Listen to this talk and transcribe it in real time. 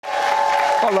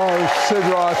Hello, Sid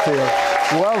Roth here.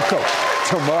 Welcome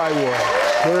to my world,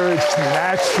 where it's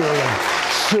natural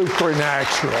and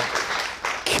supernatural.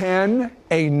 Can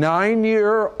a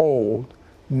 9-year-old,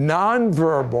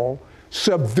 nonverbal,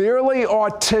 severely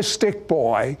autistic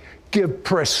boy give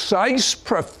precise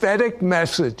prophetic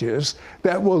messages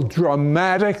that will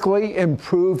dramatically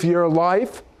improve your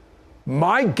life?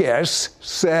 My guess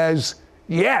says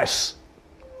yes.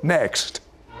 Next.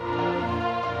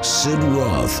 Sid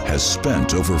Roth has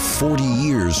spent over 40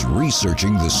 years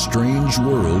researching the strange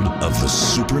world of the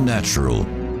supernatural.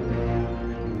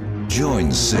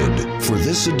 Join Sid for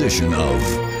this edition of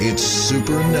It's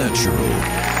Supernatural.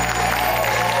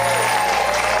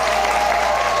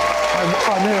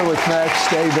 I'm here with Max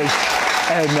Davis,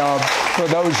 and for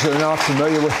those that are not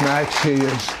familiar with Max, he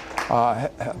is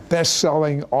a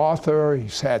best-selling author.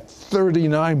 He's had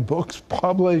 39 books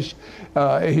published.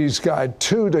 He's got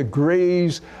 2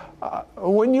 degrees.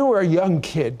 When you were a young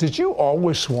kid, did you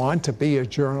always want to be a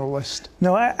journalist?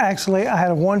 No, I had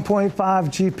a 1.5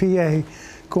 GPA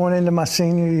going into my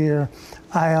senior year.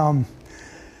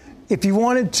 If you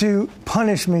wanted to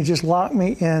punish me, just lock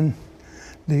me in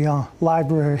the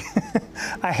library.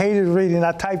 I hated reading.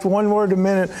 I typed 1 word a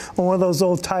minute on one of those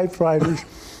old typewriters.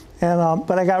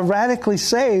 But I got radically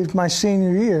saved my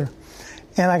senior year,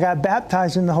 and I got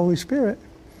baptized in the Holy Spirit.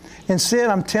 And Sid,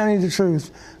 I'm telling you the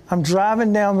truth. I'm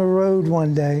driving down the road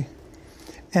one day,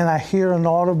 and I hear an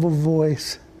audible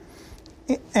voice.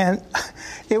 And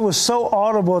it was so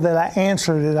audible that I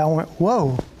answered it. I went,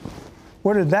 whoa,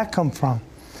 where did that come from?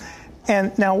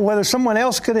 And now, whether someone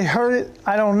else could have heard it,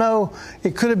 I don't know.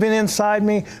 It could have been inside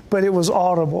me, but it was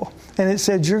audible. And it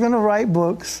said, you're going to write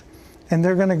books, and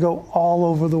they're going to go all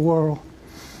over the world.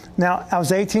 Now, I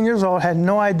was 18 years old, had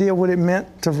no idea what it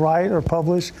meant to write or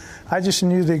publish. I just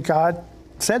knew that God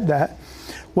said that.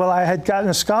 Well, I had gotten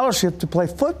a scholarship to play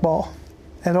football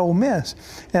at Ole Miss,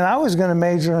 and I was going to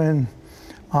major in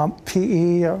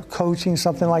PE or coaching,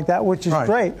 something like that, which is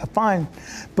great, fine.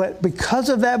 But because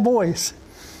of that voice,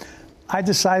 I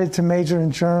decided to major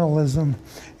in journalism,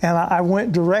 and I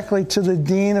went directly to the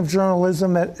dean of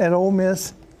journalism at Ole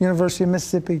Miss, University of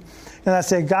Mississippi. And I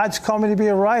said, God's called me to be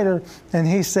a writer. And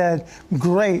he said,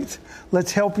 great,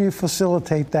 let's help you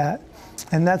facilitate that.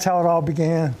 And that's how it all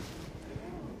began.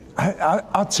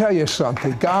 I'll tell you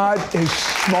something. God is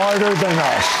smarter than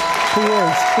us. He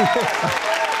is.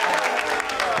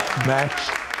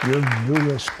 Max, your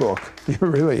newest book, you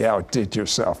really outdid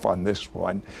yourself on this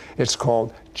one. It's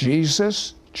called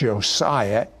Jesus,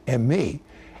 Josiah, and Me.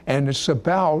 And it's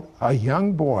about a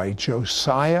young boy,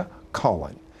 Josiah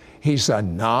Cullen. He's a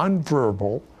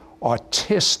nonverbal,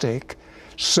 autistic,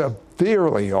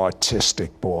 severely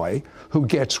autistic boy who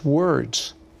gets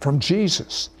words from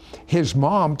Jesus. His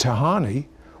mom, Tahani,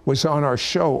 was on our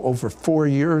show over 4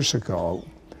 years ago,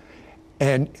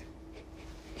 and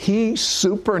he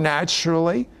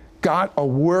supernaturally got a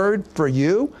word for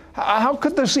you. How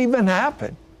could this even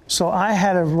happen? So I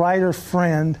had a writer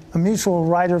friend, a mutual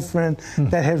writer friend,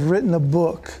 that had written a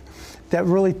book that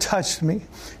really touched me.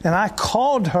 And I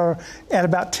called her at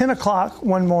about 10 o'clock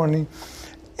one morning,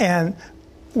 and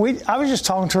I was just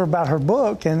talking to her about her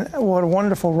book and what a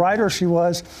wonderful writer she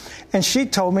was. And she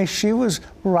told me she was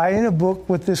writing a book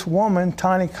with this woman,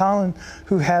 Tani Collin,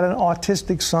 who had an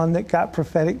autistic son that got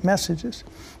prophetic messages.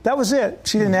 That was it.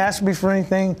 She didn't ask me for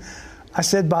anything. I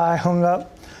said bye, hung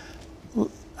up.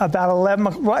 About 11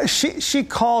 o'clock, she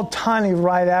called Tani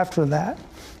right after that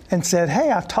and said,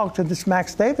 hey, I talked to this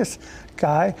Max Davis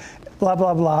guy, blah,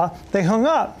 blah, blah. They hung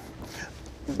up.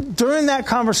 During that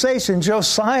conversation,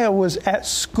 Josiah was at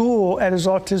school, at his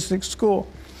autistic school.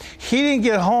 He didn't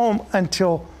get home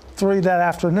until 3 that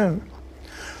afternoon.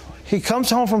 He comes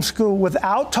home from school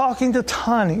without talking to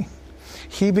Tani.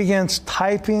 He begins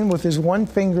typing with his one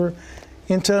finger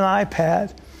into an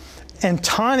iPad, and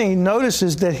Tani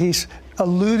notices that he's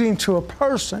alluding to a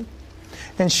person.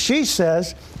 And she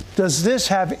says, does this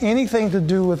have anything to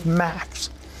do with Max?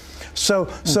 So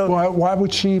why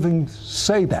would she even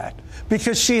say that?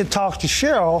 Because she had talked to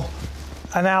Cheryl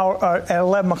an hour at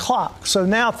 11 o'clock. So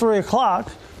now 3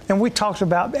 o'clock, and we talked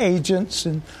about agents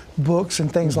and books and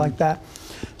things like that.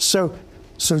 So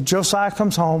Josiah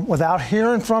comes home without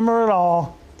hearing from her at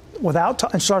all,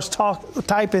 and starts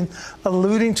typing,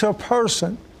 alluding to a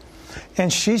person.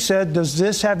 And she said, does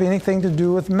this have anything to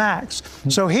do with Max?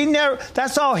 So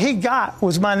that's all he got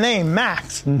was my name,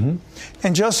 Max. And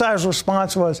Josiah's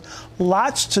response was,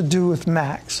 lots to do with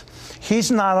Max.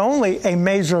 He's not only a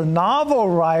major novel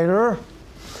writer,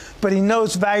 but he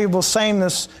knows valuable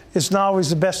sameness is not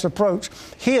always the best approach.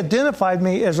 He identified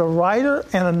me as a writer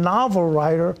and a novel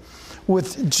writer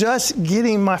with just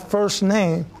getting my first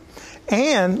name.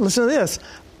 And listen to this.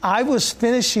 I was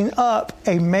finishing up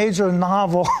a major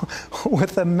novel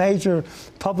with a major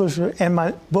publisher, and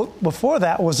my book before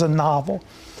that was a novel.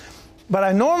 But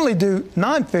I normally do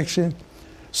nonfiction,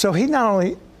 so he not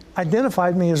only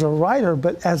identified me as a writer,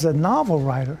 but as a novel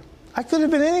writer. I could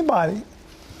have been anybody.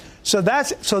 So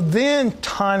then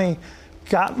Tani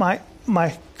got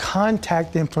my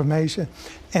contact information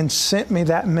and sent me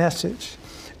that message.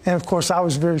 And of course, I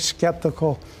was very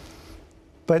skeptical,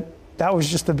 but that was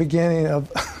just the beginning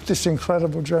of this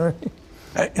incredible journey.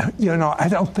 You know, I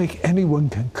don't think anyone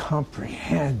can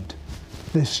comprehend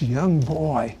this young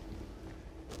boy.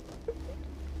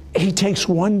 He takes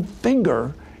one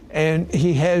finger and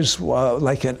he has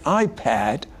like an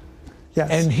iPad, Yes.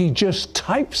 and he just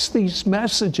types these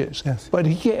messages. Yes. But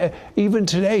he can't, even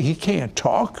today, he can't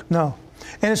talk. No.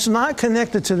 And it's not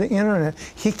connected to the internet.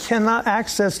 He cannot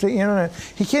access the internet.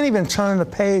 He can't even turn the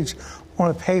page on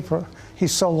a paper.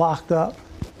 He's so locked up.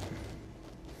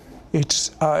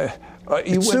 It's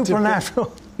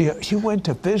supernatural. You went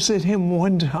to visit him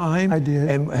one time. I did.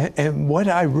 And what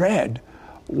I read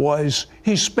was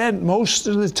he spent most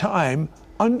of the time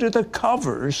under the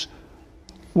covers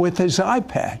with his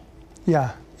iPad.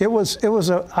 Yeah, it was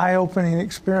an eye-opening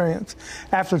experience.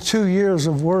 After 2 years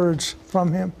of words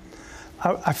from him,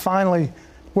 I finally,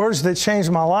 words that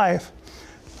changed my life,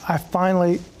 I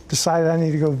finally decided I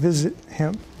need to go visit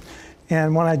him.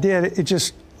 And when I did, it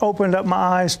just opened up my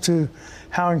eyes to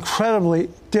how incredibly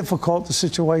difficult the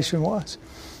situation was.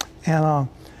 And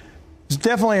it's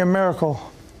definitely a miracle.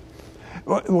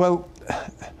 Well,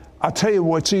 I'll tell you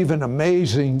what's even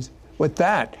amazing with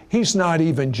that. He's not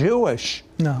even Jewish.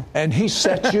 No. And he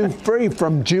set you free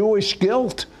from Jewish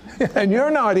guilt. And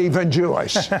you're not even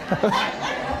Jewish.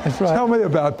 That's right. Tell me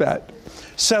about that.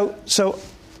 So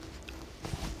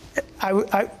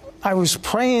I was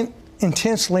praying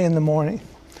intensely in the morning.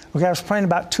 Okay, I was praying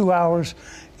about 2 hours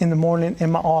in the morning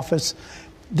in my office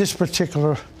this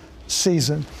particular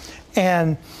season.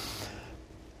 And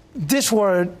this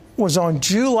word was on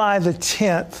July the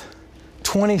 10th,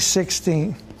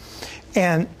 2016.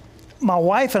 And my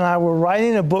wife and I were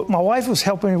writing a book. My wife was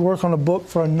helping me work on a book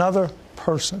for another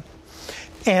person.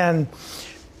 And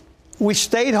we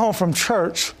stayed home from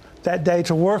church that day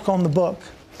to work on the book.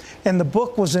 And the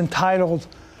book was entitled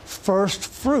First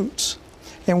Fruits.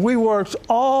 And we worked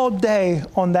all day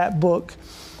on that book.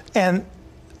 And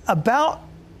about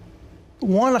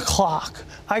 1 o'clock,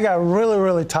 I got really,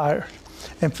 really tired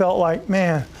and felt like,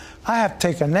 man, I have to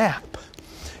take a nap.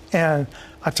 And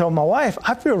I told my wife,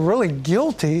 I feel really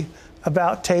guilty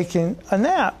about taking a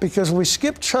nap because we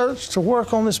skipped church to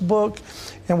work on this book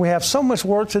and we have so much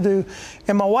work to do.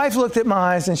 And my wife looked at my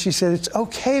eyes and she said, it's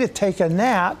okay to take a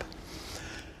nap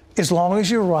as long as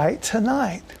you write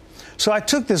tonight. So I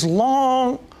took this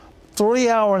long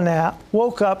 3-hour nap,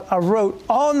 woke up, I wrote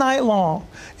all night long,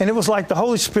 and it was like the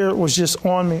Holy Spirit was just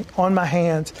on me, on my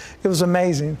hands. It was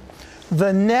amazing.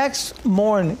 The next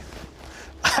morning,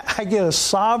 I get a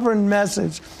sovereign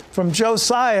message from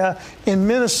Josiah in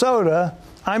Minnesota.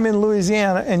 I'm in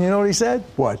Louisiana, and you know what he said?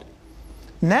 What?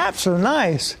 Naps are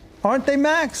nice, aren't they,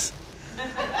 Max?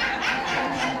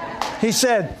 He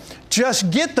said,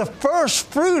 just get the first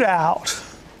fruit out,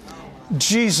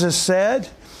 Jesus said.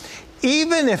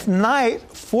 Even if night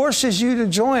forces you to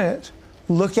join it,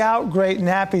 look out, great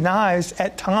napping eyes,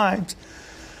 at times.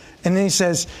 And then he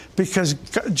says, because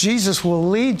Jesus will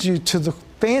lead you to the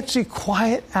fancy,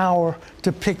 quiet hour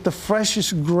to pick the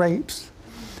freshest grapes.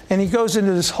 And he goes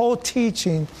into this whole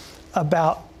teaching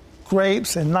about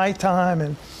grapes and nighttime.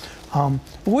 And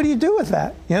what do you do with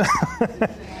that? You know?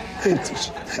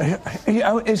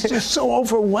 It's just so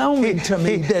overwhelming to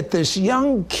me that this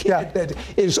young kid that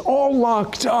is all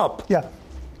locked up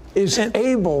is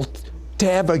able to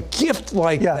have a gift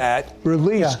like that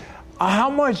released. How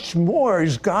much more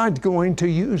is God going to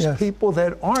use people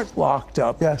that aren't locked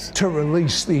up to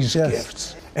release these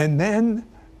gifts? And then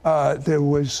there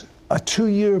was a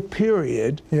 2-year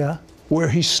period where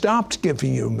he stopped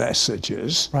giving you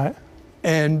messages. Right.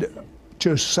 And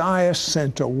Josiah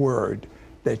sent a word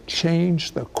that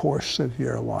changed the course of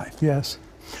your life. Yes.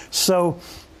 So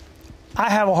I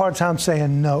have a hard time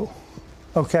saying no,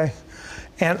 okay?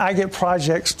 And I get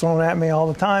projects thrown at me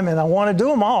all the time, and I want to do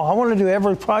them all. I want to do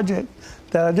every project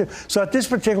that I do. So at this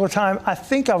particular time, I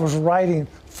think I was writing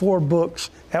 4 books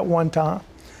at one time.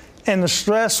 And the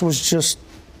stress was just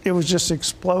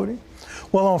exploding.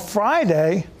 Well, on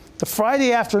Friday, the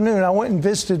Friday afternoon, I went and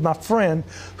visited my friend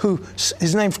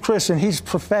his name's Chris, and he's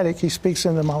prophetic. He speaks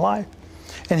into my life.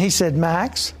 And he said,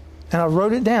 Max, and I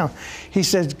wrote it down. He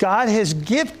said, God has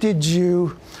gifted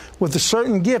you with a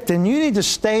certain gift, and you need to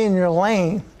stay in your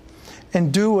lane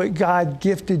and do what God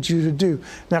gifted you to do.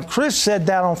 Now, Chris said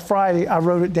that on Friday. I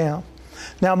wrote it down.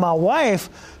 Now, my wife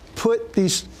put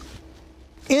these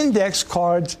index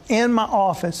cards in my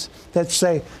office that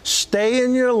say, stay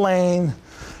in your lane,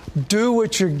 do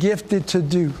what you're gifted to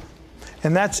do.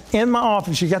 And that's in my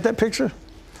office. You got that picture?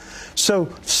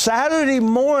 So Saturday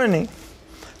morning,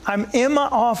 I'm in my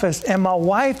office and my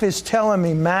wife is telling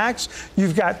me, Max,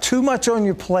 you've got too much on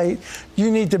your plate.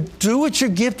 You need to do what you're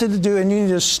gifted to do and you need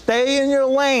to stay in your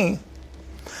lane.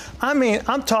 I mean,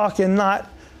 I'm talking not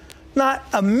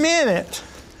a minute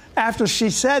after she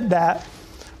said that,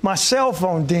 my cell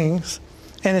phone dings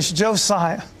and it's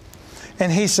Josiah.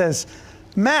 And he says,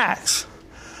 Max,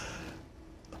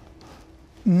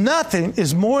 nothing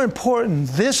is more important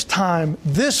this time,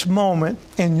 this moment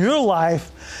in your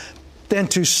life than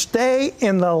to stay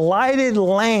in the lighted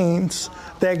lanes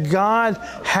that God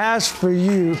has for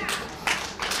you.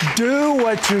 Do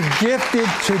what you're gifted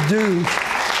to do.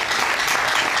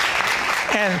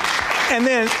 And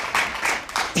then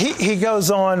he goes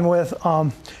on with,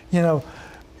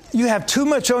 you have too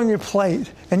much on your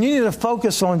plate, and you need to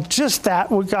focus on just that,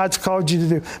 what God's called you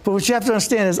to do. But what you have to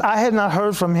understand is I had not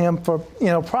heard from him for,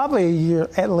 probably a year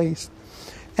at least.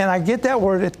 And I get that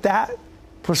word at that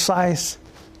precise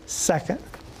second.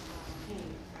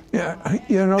 Yeah,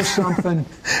 you know something?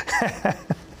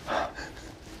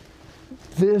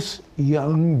 This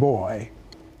young boy,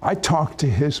 I talked to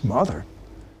his mother.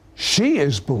 She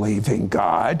is believing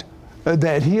God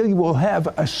that he will have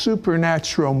a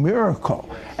supernatural miracle.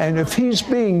 And if he's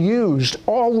being used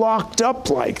all locked up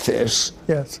like this,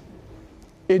 yes,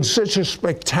 in such a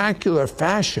spectacular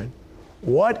fashion,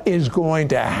 what is going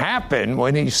to happen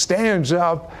when he stands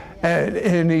up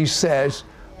and he says,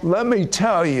 let me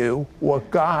tell you what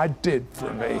God did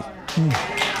for me.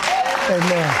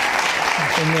 Amen.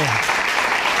 Amen.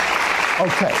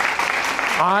 Okay.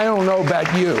 I don't know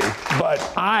about you,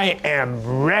 but I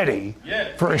am ready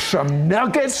for some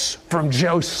nuggets from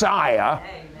Josiah,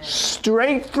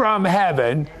 straight from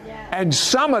heaven, and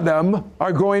some of them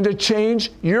are going to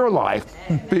change your life.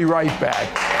 Be right back.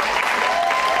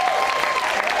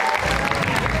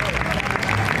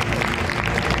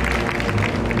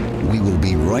 We will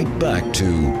be right back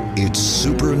to It's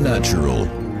Supernatural.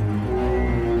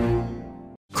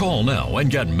 Call now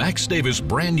and get Max Davis'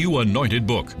 brand new anointed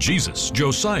book, Jesus,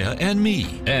 Josiah, and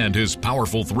Me, and his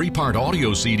powerful 3-part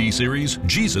audio CD series,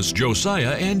 Jesus,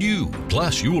 Josiah, and You.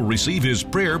 Plus, you will receive his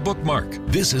prayer bookmark.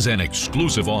 This is an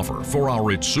exclusive offer for our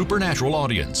It's Supernatural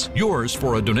audience. Yours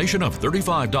for a donation of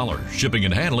 $35. Shipping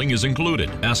and handling is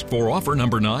included. Ask for offer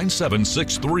number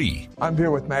 9763. I'm here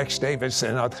with Max Davis,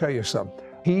 and I'll tell you something.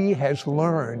 He has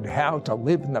learned how to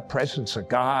live in the presence of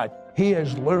God. He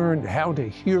has learned how to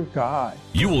hear God.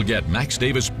 You will get Max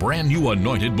Davis' brand new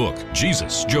anointed book,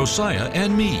 Jesus, Josiah,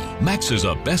 and Me. Max is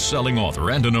a best-selling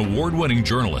author and an award-winning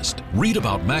journalist. Read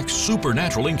about Max's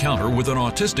supernatural encounter with an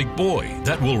autistic boy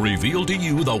that will reveal to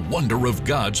you the wonder of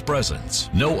God's presence.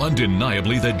 Know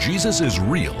undeniably that Jesus is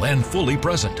real and fully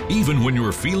present, even when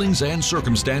your feelings and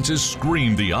circumstances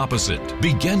scream the opposite.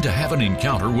 Begin to have an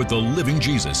encounter with the living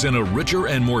Jesus in a richer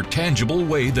and more tangible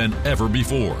way than ever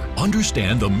before.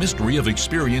 Understand the mystery of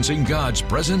experiencing God's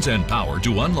presence and power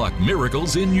to unlock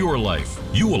miracles in your life.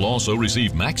 You will also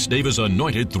receive Max Davis'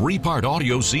 anointed 3-part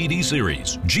audio CD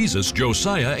series, Jesus,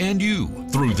 Josiah, and You.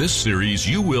 Through this series,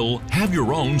 you will have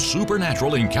your own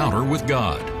supernatural encounter with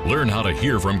God. Learn how to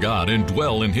hear from God and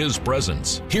dwell in His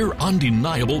presence. Hear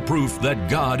undeniable proof that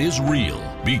God is real.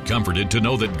 Be comforted to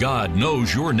know that God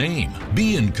knows your name.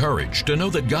 Be encouraged to know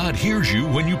that God hears you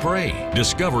when you pray.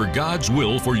 Discover God's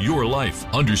will for your life.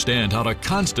 Understand how to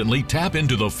constantly tap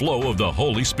into the flow of the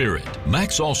Holy Spirit.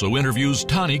 Max also interviews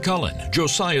Tani Cullen,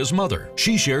 Josiah's mother.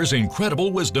 She shares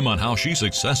incredible wisdom on how she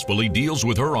successfully deals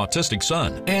with her autistic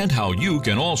son and how you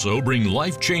can also bring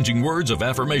life-changing words of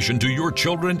affirmation to your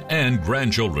children and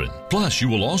grandchildren. Plus, you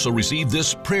will also receive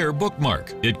this prayer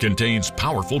bookmark. It contains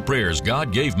powerful prayers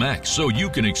God gave Max so you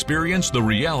can experience the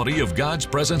reality of God's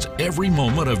presence every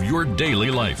moment of your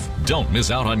daily life. Don't miss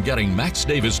out on getting Max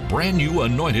Davis' brand new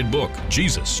anointed book,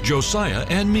 Jesus, Josiah,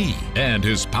 and Me, and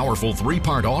his powerful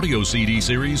 3-part audio CD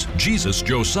series, Jesus,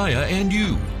 Josiah, and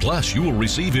You. Plus, you will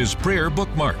receive his prayer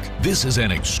bookmark. This is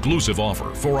an exclusive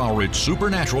offer for our It's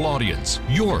Supernatural audience.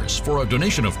 Yours for a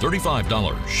donation of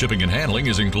 $35. Shipping and handling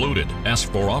is included.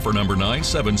 Ask for offer number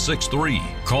 9763.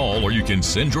 Call or you can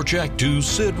send your check to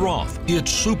Sid Roth.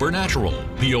 It's Supernatural.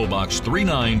 P.O. Box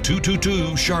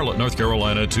 39222, Charlotte, North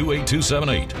Carolina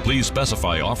 28278. Please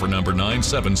specify offer number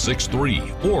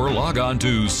 9763 or log on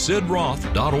to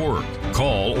sidroth.org.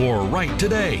 Call or write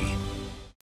today.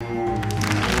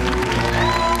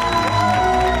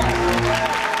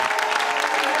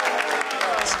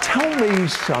 Tell me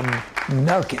some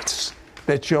nuggets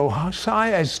that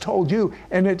Josiah has told you,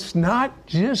 and it's not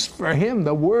just for him.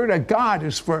 The word of God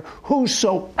is for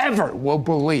whosoever will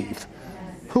believe.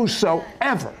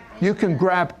 Whosoever. You can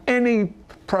grab any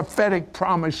prophetic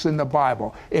promise in the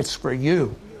Bible. It's for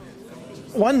you.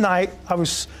 One night I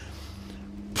was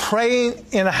praying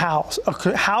in a house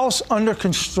under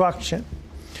construction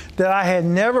that I had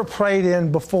never prayed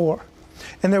in before.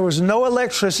 And there was no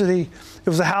electricity. It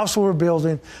was a house we were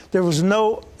building. It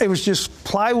was just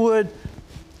plywood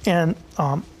and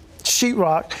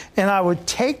sheetrock. And I would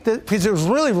take because it was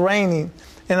really raining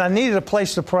and I needed a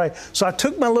place to pray. So I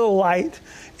took my little light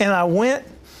and I went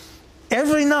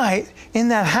every night in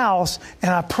that house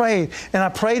and I prayed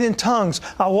in tongues.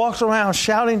 I walked around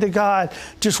shouting to God,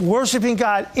 just worshiping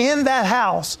God in that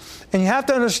house. And you have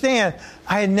to understand,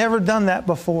 I had never done that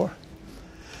before.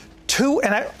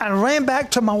 And I ran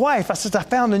back to my wife. I said, I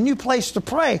found a new place to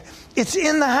pray. It's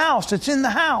in the house. It's in the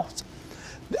house.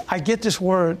 I get this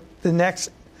word the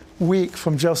next week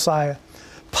from Josiah.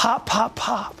 Pop, pop,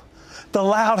 pop. The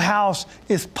loud house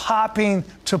is popping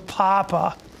to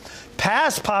Papa.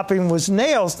 Past popping was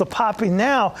nails. The popping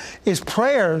now is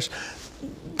prayers.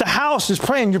 The house is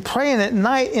praying. You're praying at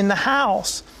night in the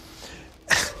house.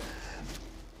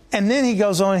 And then he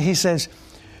goes on and he says,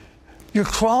 you're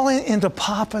crawling into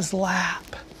Papa's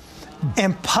lap.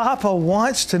 And Papa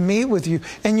wants to meet with you.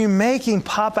 And you're making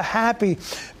Papa happy.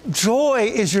 Joy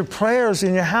is your prayers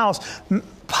in your house.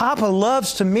 Papa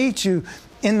loves to meet you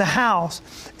in the house.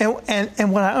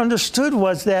 And what I understood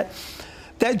was that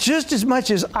just as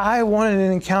much as I wanted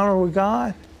an encounter with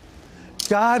God,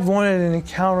 God wanted an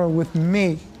encounter with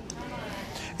me.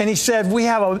 And he said, we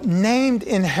have a named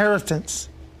inheritance.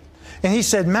 And he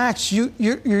said, Max, you're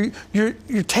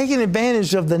taking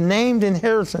advantage of the named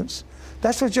inheritance.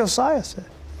 That's what Josiah said.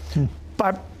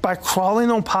 By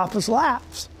crawling on Papa's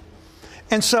laps.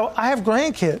 And so I have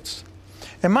grandkids.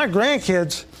 And my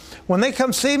grandkids, when they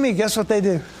come see me, guess what they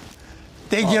do?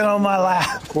 They get on my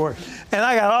lap. Of course. And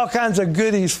I got all kinds of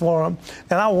goodies for them.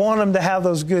 And I want them to have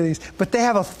those goodies. But they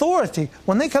have authority.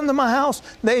 When they come to my house,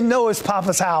 they know it's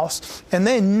Papa's house. And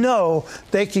they know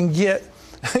they can get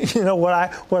what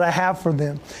I have for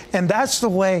them. And that's the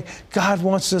way God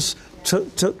wants us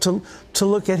to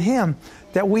look at him,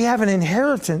 that we have an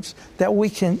inheritance that we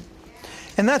can.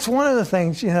 And that's one of the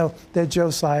things, that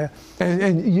Josiah.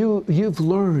 And you've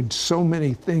learned so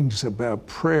many things about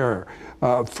prayer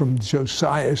from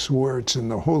Josiah's words and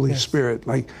the Holy Spirit.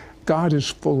 Like God is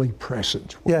fully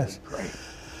present. Yes.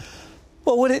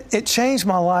 Well, it changed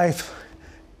my life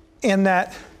in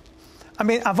that,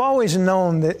 I've always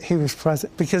known that he was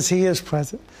present because he is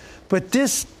present. But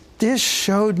this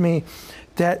showed me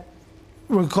that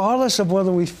regardless of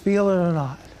whether we feel it or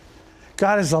not,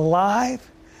 God is alive,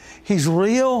 he's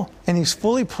real, and he's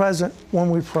fully present when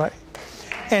we pray.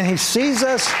 And he sees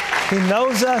us, he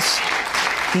knows us,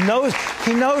 he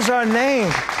knows our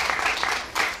name.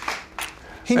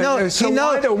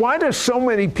 Why do so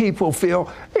many people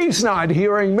feel he's not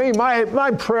hearing me?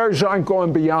 My prayers aren't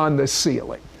going beyond the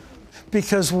ceiling.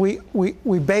 Because we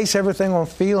base everything on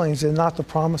feelings and not the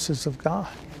promises of God.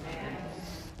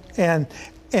 And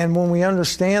when we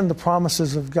understand the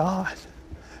promises of God,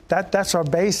 that's our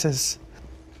basis.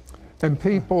 And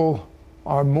people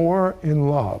are more in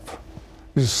love.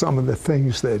 These are some of the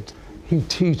things that he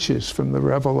teaches from the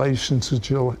revelations of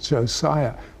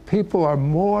Josiah. People are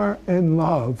more in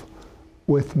love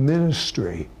with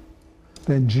ministry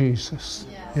than Jesus.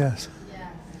 Yes.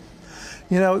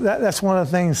 That's one of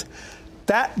the things.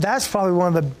 That's probably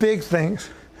one of the big things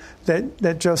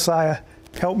that Josiah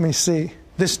helped me see.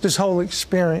 This whole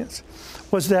experience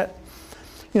was that,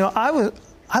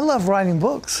 I love writing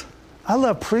books. I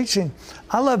love preaching.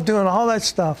 I love doing all that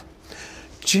stuff.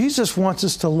 Jesus wants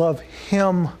us to love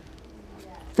him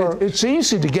first. It's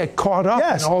easy to get caught up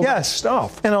in all that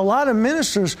stuff. And a lot of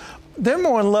ministers, they're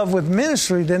more in love with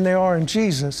ministry than they are in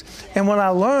Jesus. And when I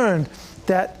learned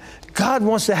that God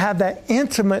wants to have that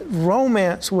intimate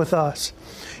romance with us,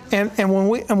 and when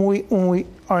we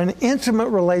are in an intimate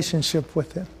relationship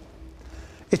with him,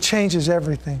 it changes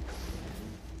everything.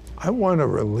 I want to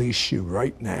release you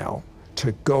right now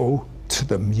to go to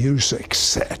the music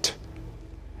set.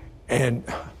 And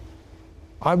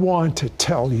I want to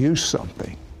tell you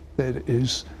something that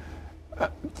is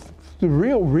the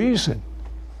real reason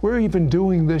we're even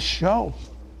doing this show.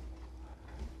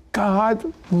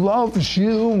 God loves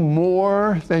you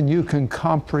more than you can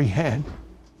comprehend.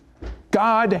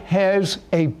 God has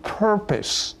a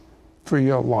purpose for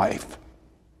your life.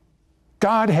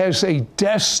 God has a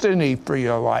destiny for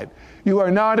your life. You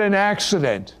are not an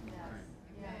accident.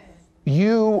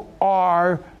 You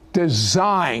are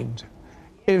designed,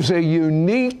 is a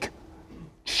unique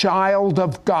child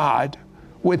of God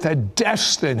with a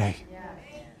destiny.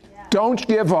 Don't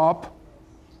give up.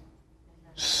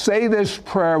 Say this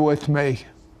prayer with me,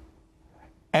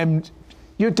 and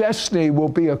your destiny will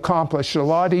be accomplished a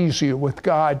lot easier with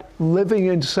God living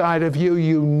inside of you,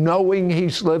 you knowing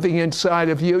He's living inside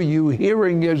of you, you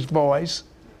hearing His voice,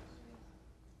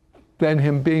 than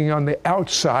Him being on the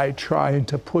outside trying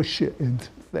to push you into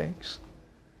things.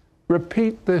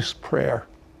 Repeat this prayer.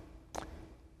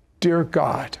 Dear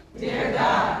God,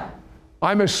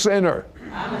 I'm a sinner,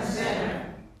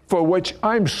 for which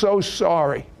I'm so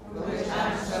sorry.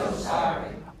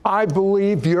 I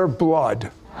believe your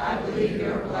blood,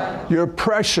 your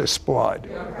precious blood,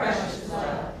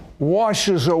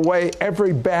 washes away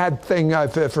every bad thing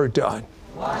I've ever done.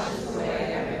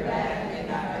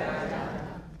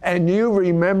 And you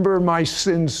remember my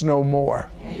sins no more.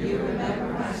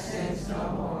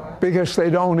 Because they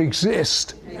don't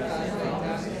exist.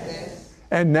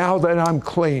 And now that I'm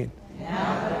clean,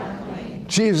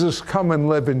 Jesus, come and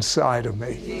live inside of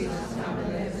me.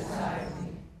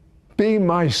 Be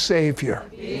my Savior.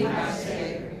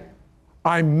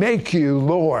 I make you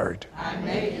Lord.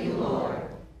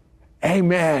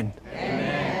 Amen.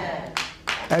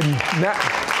 And now,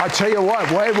 I'll tell you what,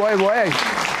 wait.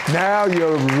 Now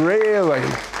you're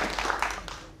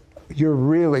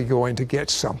really going to get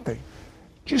something.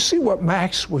 Do you see what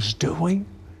Max was doing?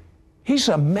 He's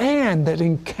a man that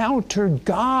encountered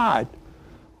God.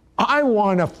 I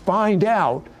want to find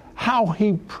out how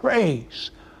he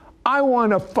prays. I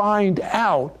want to find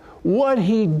out what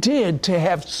he did to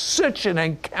have such an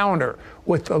encounter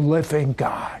with the living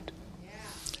God.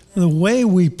 The way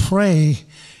we pray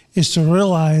is to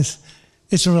realize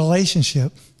it's a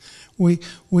relationship. We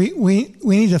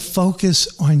need to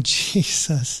focus on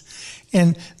Jesus,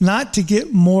 and not to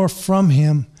get more from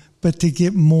him, but to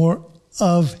get more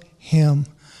of him.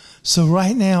 So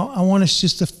right now, I want us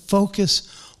just to focus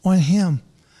on him.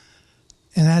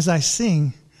 And as I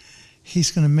sing,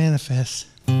 he's going to manifest.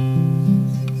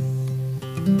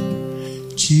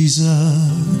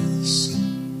 Jesus,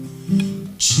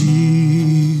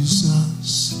 Jesus,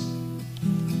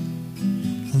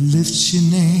 I lift your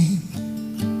name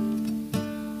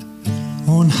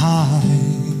on high.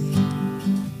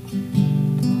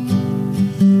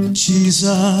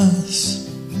 Jesus,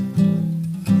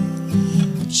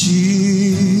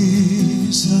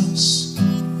 Jesus,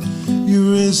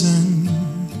 you're risen,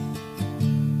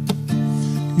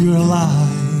 you're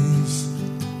alive,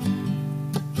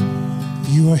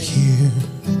 you are here,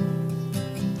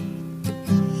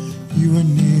 you are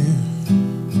near,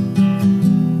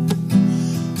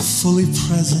 fully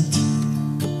present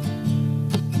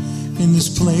in this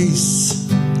place.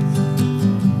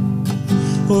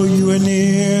 Oh, you are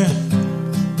near,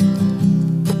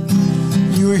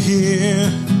 you are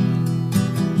here,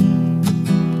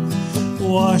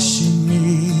 washing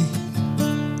me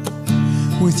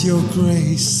with your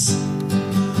grace.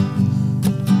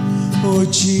 Oh,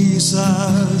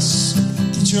 Jesus,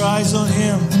 get your eyes on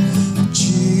him.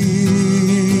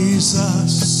 Jesus,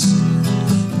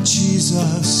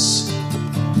 Jesus,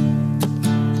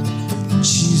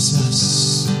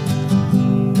 Jesus.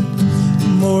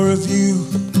 More of you,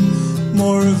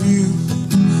 more of you,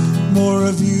 more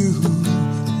of you,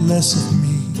 less of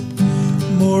me.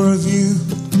 More of you,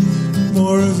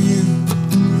 more of you,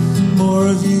 more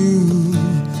of you,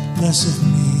 less of me.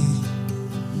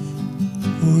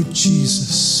 Oh,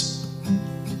 Jesus,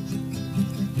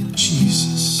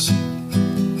 Jesus,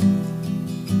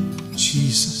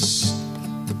 Jesus,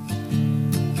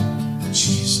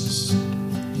 Jesus,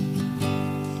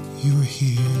 you are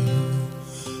here.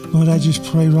 Lord, I just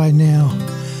pray right now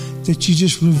that you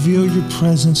just reveal your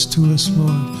presence to us,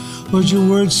 Lord. Lord, your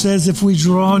word says if we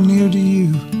draw near to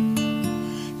you,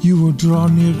 you will draw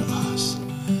near to us.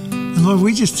 And Lord,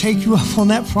 we just take you up on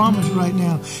that promise right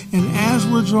now. And as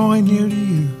we're drawing near to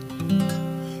you,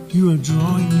 you are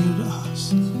drawing near to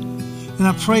us. And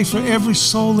I pray for every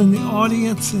soul in the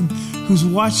audience and who's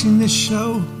watching this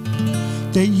show,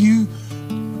 that you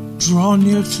draw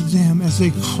near to them as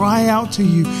they cry out to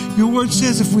you. Your word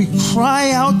says if we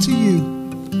cry out to you,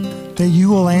 that you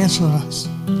will answer us.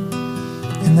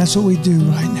 And that's what we do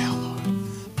right now, Lord.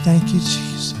 Thank you,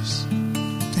 Jesus.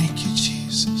 Thank you,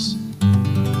 Jesus.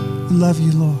 We love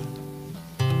you, Lord.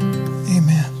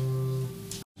 Amen.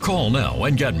 Call now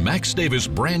and get Max Davis'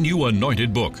 brand new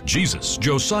anointed book, Jesus,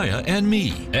 Josiah, and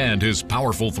Me, and his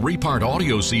powerful 3-part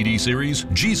audio CD series,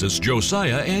 Jesus,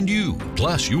 Josiah, and You.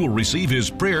 Plus, you will receive his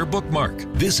prayer bookmark.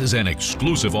 This is an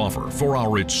exclusive offer for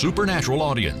our It's Supernatural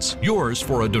audience. Yours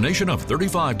for a donation of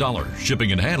 $35.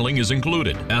 Shipping and handling is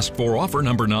included. Ask for offer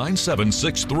number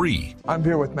 9763. I'm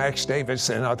here with Max Davis,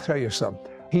 and I'll tell you something.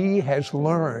 He has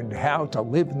learned how to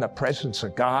live in the presence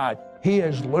of God. He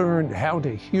has learned how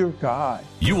to hear God.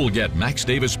 You will get Max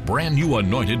Davis' brand new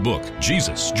anointed book,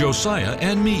 Jesus, Josiah,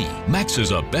 and Me. Max is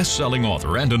a best-selling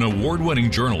author and an award-winning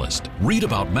journalist. Read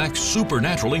about Max's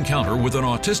supernatural encounter with an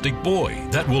autistic boy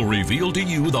that will reveal to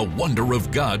you the wonder of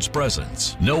God's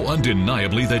presence. Know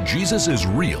undeniably that Jesus is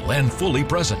real and fully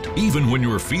present, even when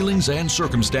your feelings and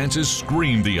circumstances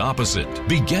scream the opposite.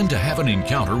 Begin to have an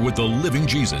encounter with the living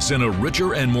Jesus in a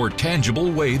richer and more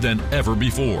tangible way than ever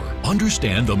before.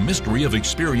 Understand the mystery of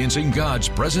experiencing God's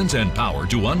presence and power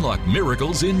to unlock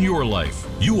miracles in your life.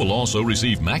 You will also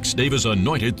receive Max Davis'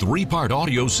 anointed 3-part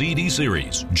audio CD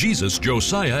series, Jesus,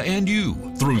 Josiah, and You.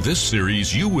 Through this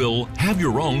series, you will have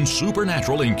your own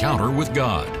supernatural encounter with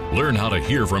God. Learn how to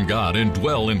hear from God and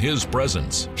dwell in His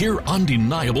presence. Hear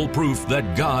undeniable proof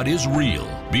that God is real.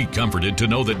 Be comforted to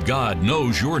know that God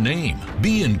knows your name.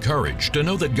 Be encouraged to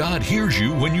know that God hears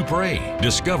you when you pray.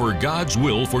 Discover God's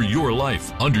will for your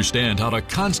life. Understand how to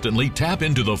constantly tap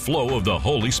into the flow of the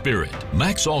Holy Spirit.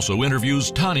 Max also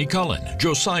interviews Tani Cullen,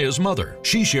 Josiah's mother.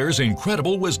 She shares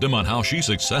incredible wisdom on how she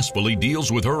successfully deals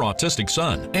with her autistic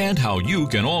son and how you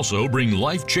can also bring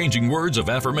life-changing words of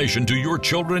affirmation to your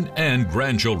children and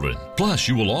grandchildren. Plus,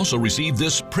 you will also receive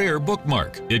this prayer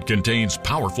bookmark. It contains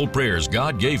powerful prayers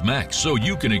God gave Max so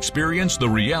you can experience the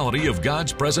reality of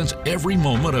God's presence every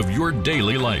moment of your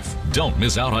daily life. Don't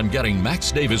miss out on getting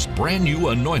Max Davis' brand new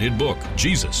anointed book,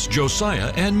 Jesus,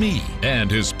 Josiah, and Me,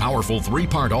 and his powerful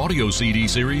 3-part audio CD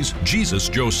series, Jesus,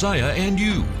 Josiah, and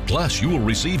You. Plus, you will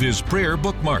receive his prayer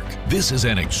bookmark. This is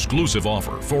an exclusive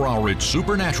offer for our It's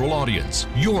Supernatural audience.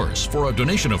 Yours for a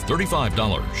donation of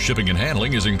 $35. Shipping and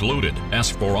handling is included.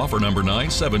 Ask for offer number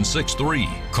 9763.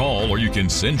 Call or you can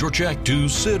send your check to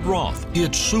Sid Roth.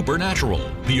 It's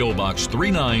Supernatural. P.O. Box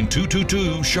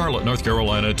 39222, Charlotte, North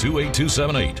Carolina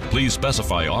 28278. Please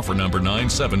specify offer number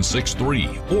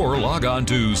 9763 or log on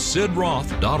to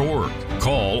sidroth.org.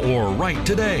 Call or write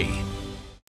today.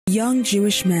 A young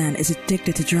Jewish man is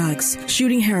addicted to drugs,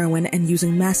 shooting heroin and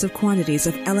using massive quantities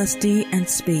of LSD and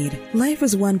speed. Life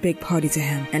is one big party to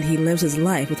him, and he lives his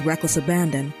life with reckless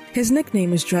abandon. His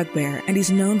nickname is Drug Bear, and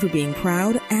he's known for being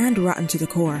proud and rotten to the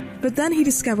core. But then he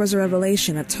discovers a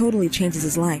revelation that totally changes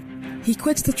his life. He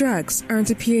quits the drugs, earns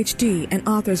a PhD, and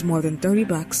authors more than 30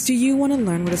 books. Do you want to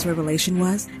learn what his revelation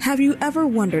was? Have you ever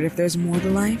wondered if there's more to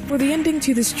life? For the ending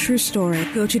to this true story,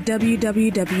 go to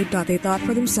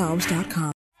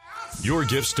www.theythoughtforthemselves.com. Your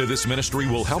gifts to this ministry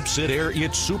will help Sid air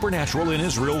It's Supernatural in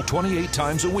Israel 28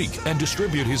 times a week and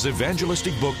distribute his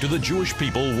evangelistic book to the Jewish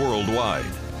people worldwide.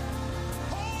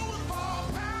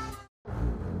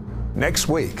 Next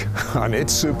week on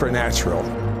It's Supernatural.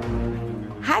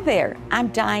 Hi there, I'm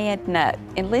Diane Nutt,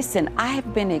 and listen, I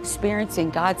have been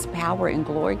experiencing God's power and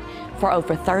glory for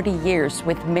over 30 years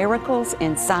with miracles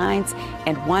and signs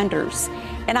and wonders.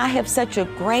 And I have such a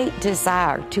great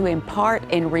desire to impart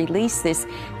and release this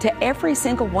to every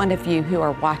single one of you who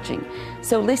are watching.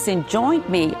 So listen, join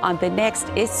me on the next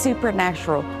It's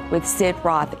Supernatural with Sid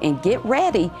Roth, and get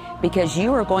ready because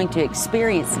you are going to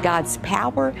experience God's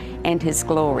power and His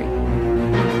glory.